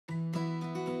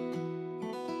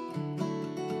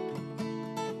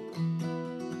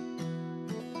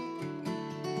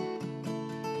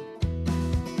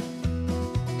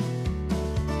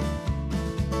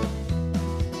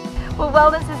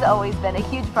Well, wellness has always been a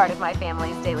huge part of my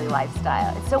family's daily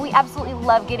lifestyle. So we absolutely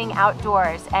love getting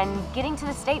outdoors and getting to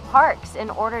the state parks in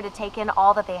order to take in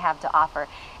all that they have to offer.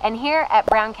 And here at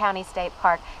Brown County State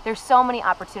Park, there's so many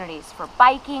opportunities for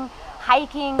biking,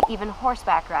 hiking, even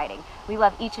horseback riding. We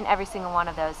love each and every single one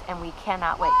of those, and we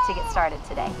cannot wait to get started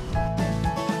today.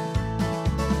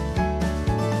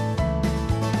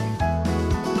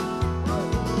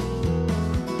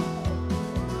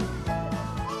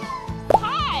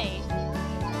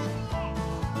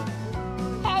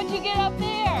 How'd you get up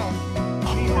there?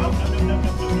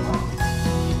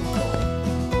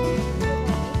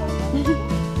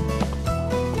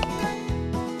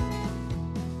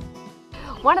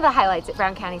 One of the highlights at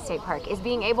Brown County State Park is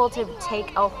being able to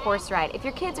take a horse ride. If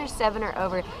your kids are 7 or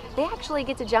over, they actually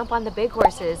get to jump on the big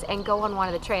horses and go on one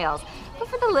of the trails. But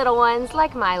for the little ones,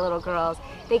 like my little girls,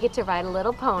 they get to ride a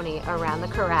little pony around the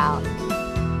corral.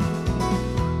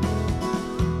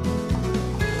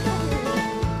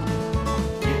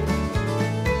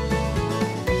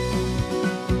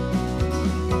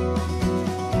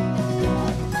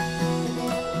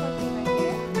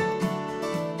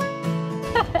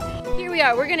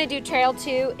 We're gonna do trail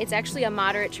 2. It's actually a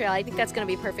moderate trail. I think that's gonna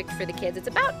be perfect for the kids. It's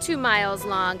about 2 miles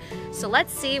long. So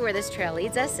let's see where this trail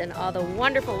leads us and all the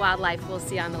wonderful wildlife we'll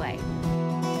see on the way.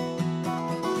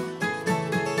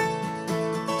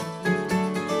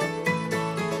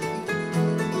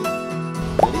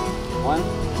 Ready? 1,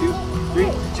 2,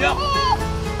 3, jump!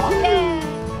 Yay!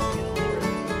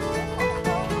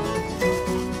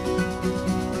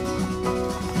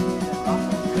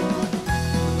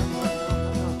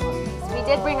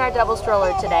 Did bring our double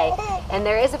stroller today, and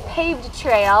there is a paved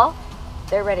trail.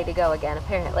 They're ready to go again,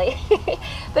 apparently.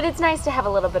 But it's nice to have a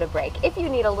little bit of break if you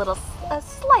need a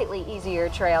slightly easier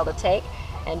trail to take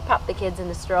and pop the kids in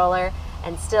the stroller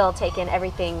and still take in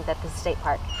everything that the state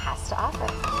park has to offer.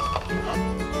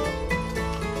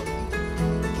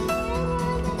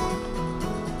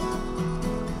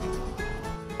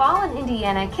 Fall in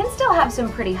Indiana can still have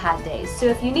some pretty hot days, so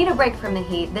if you need a break from the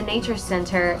heat, the Nature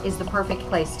Center is the perfect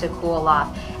place to cool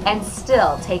off and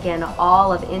still take in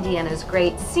all of Indiana's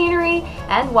great scenery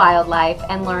and wildlife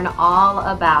and learn all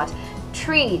about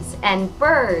trees and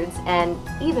birds and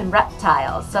even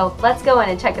reptiles. So let's go in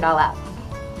and check it all out.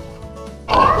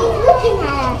 He's looking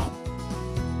at us.